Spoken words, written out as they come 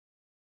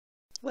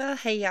Well,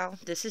 hey y'all,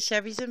 this is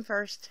Chevy's and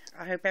First.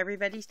 I hope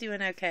everybody's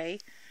doing okay.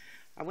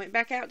 I went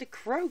back out to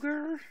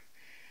Kroger.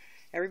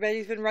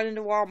 Everybody's been running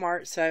to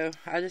Walmart, so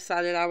I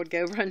decided I would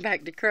go run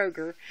back to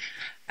Kroger.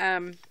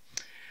 Um,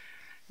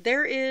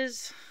 there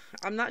is,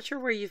 I'm not sure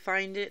where you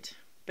find it,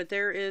 but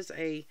there is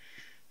a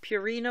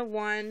Purina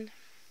 1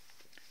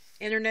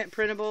 internet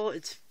printable.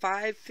 It's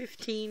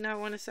 $5.15, I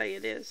want to say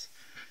it is.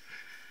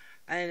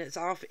 And it's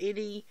off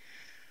any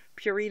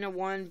Purina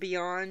 1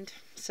 Beyond.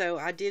 So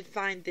I did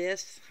find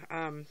this.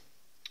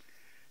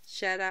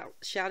 Shout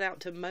out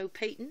to Mo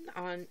Payton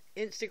on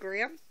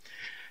Instagram.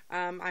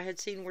 I had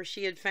seen where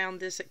she had found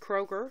this at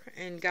Kroger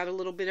and got a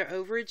little bit of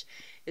overage.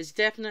 It's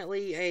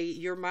definitely a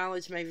your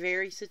mileage may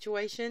vary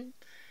situation,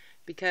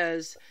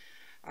 because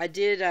I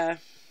did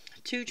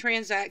 2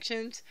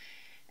 transactions,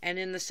 and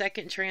in the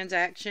second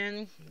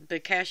transaction the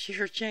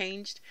cashier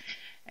changed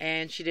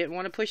and she didn't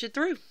want to push it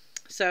through,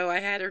 so I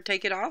had her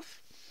take it off.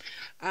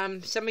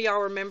 Some of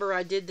y'all remember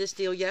I did this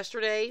deal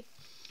yesterday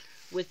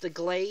with the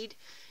Glade.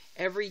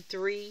 Every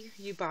 3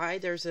 you buy,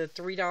 there's a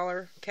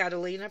 $3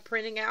 Catalina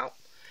printing out.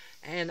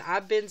 And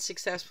I've been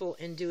successful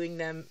in doing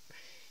them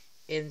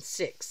in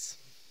 6.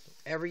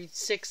 Every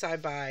 6 I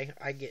buy,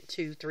 I get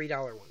 2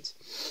 $3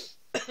 ones.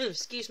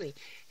 Excuse me.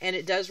 And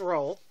it does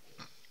roll,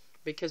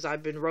 because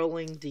I've been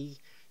rolling the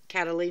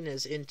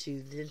Catalinas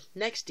into the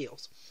next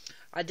deals.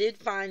 I did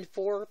find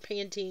 4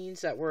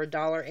 Pantenes that were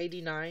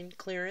 $1.89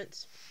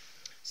 clearance.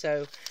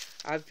 So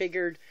I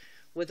figured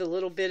with a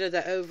little bit of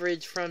the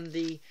overage from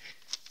the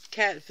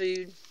cat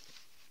food,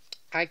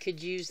 I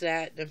could use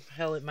that.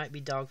 Hell, it might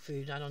be dog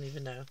food. I don't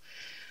even know.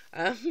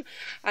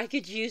 I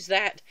could use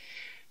that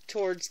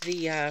towards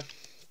the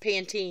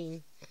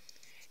Pantene.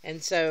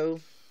 And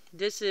so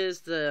this is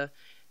the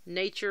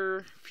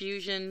Nature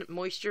Fusion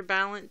Moisture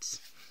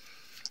Balance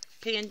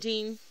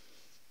Pantene.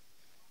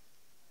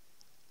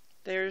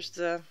 There's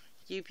the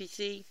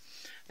UPC.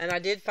 And I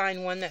did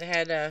find one that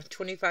had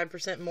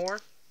 25% more.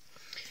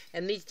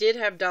 And these did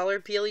have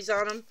dollar peelies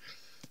on them,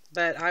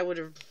 but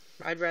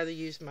I'd rather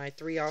use my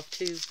 3 off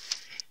 2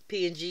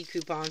 P&G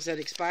coupons that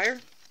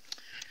expire.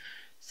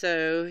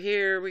 So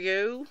here we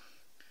go.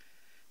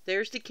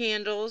 There's the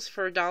candles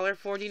for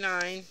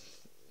 $1.49.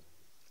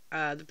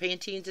 The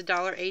Pantene's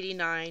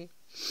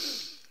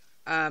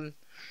 $1.89.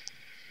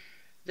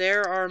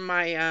 There are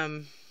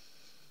my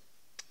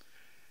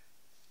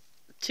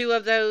 2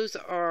 of those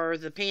are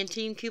the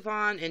Pantene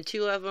coupon, and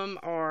 2 of them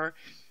are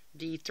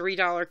the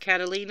 $3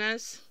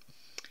 Catalinas.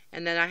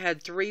 And then I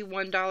had 3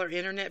 $1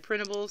 internet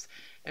printables.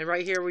 And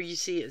right here where you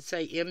see it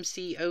say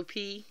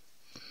MCOP,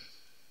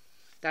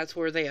 that's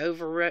where they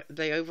overrode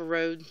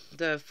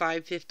the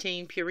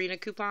 $5.15 Purina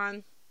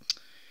coupon.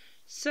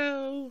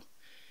 So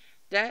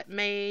that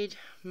made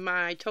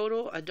my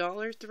total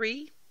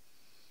 $1.03.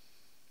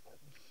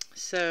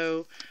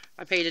 So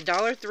I paid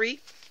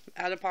 $1.03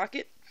 out of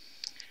pocket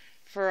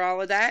for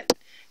all of that.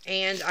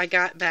 And I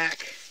got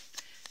back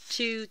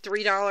 2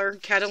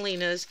 $3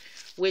 Catalinas,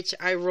 which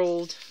I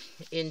rolled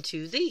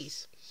into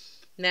these.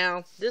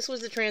 Now, this was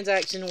the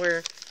transaction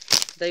where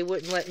they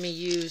wouldn't let me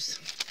use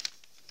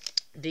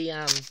the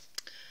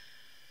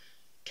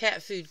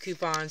cat food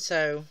coupon,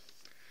 so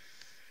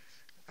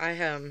I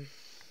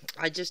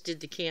just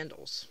did the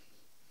candles.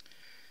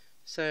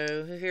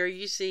 So here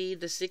you see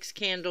the 6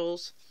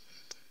 candles.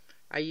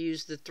 I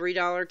used the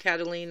 $3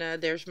 Catalina.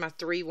 There's my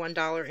 3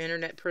 $1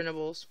 internet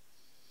printables.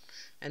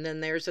 And then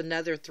there's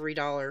another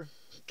 $3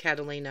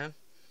 Catalina.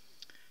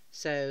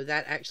 So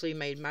that actually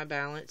made my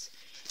balance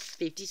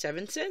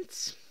 57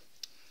 cents.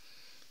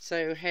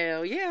 So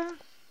hell yeah.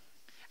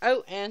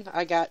 Oh, and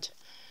I got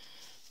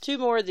 2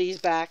 more of these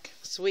back.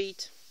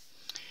 Sweet.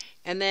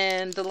 And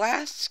then the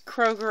last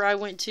Kroger I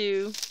went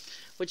to,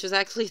 which was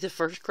actually the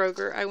first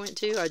Kroger I went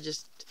to, I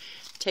just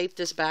taped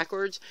this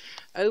backwards.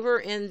 Over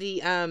in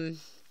the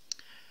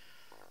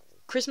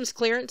Christmas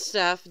clearance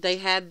stuff, they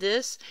had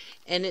this,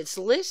 and it's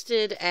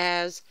listed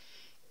as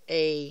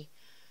a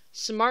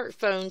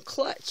smartphone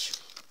clutch.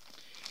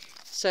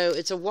 So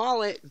it's a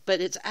wallet, but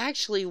it's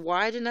actually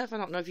wide enough. I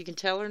don't know if you can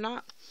tell or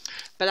not,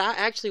 but I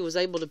actually was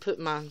able to put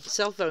my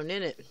cell phone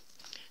in it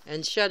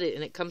and shut it,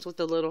 and it comes with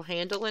a little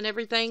handle and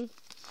everything.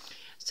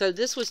 So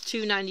this was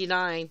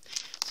 $2.99.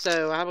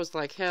 So I was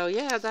like, hell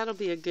yeah, that'll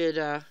be a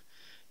good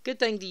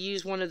thing to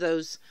use one of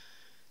those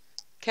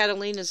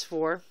Catalinas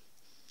for.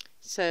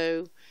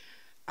 So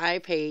I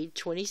paid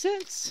 20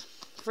 cents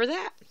for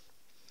that.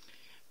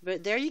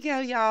 But there you go,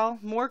 y'all.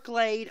 More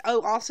Glade.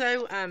 Oh,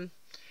 also,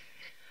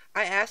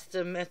 I asked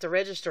them at the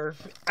register.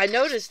 I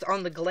noticed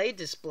on the Glade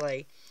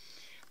display,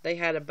 they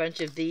had a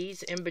bunch of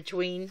these in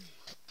between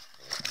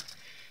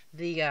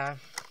the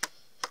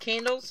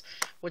candles,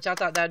 which I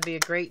thought that'd be a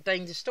great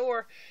thing to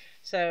store.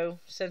 So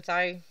since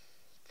I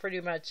pretty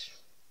much,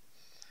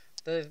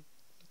 the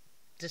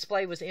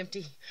display was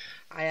empty,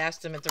 I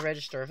asked them at the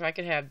register if I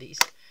could have these,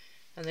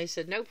 and they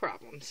said no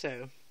problem.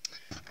 So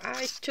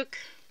I took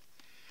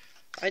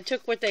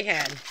what they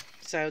had.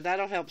 So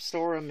that'll help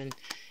store them and,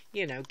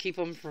 you know, keep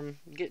them from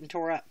getting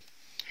tore up.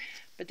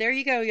 But there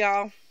you go,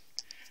 y'all.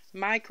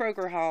 My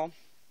Kroger haul.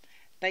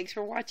 Thanks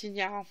for watching,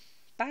 y'all.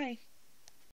 Bye.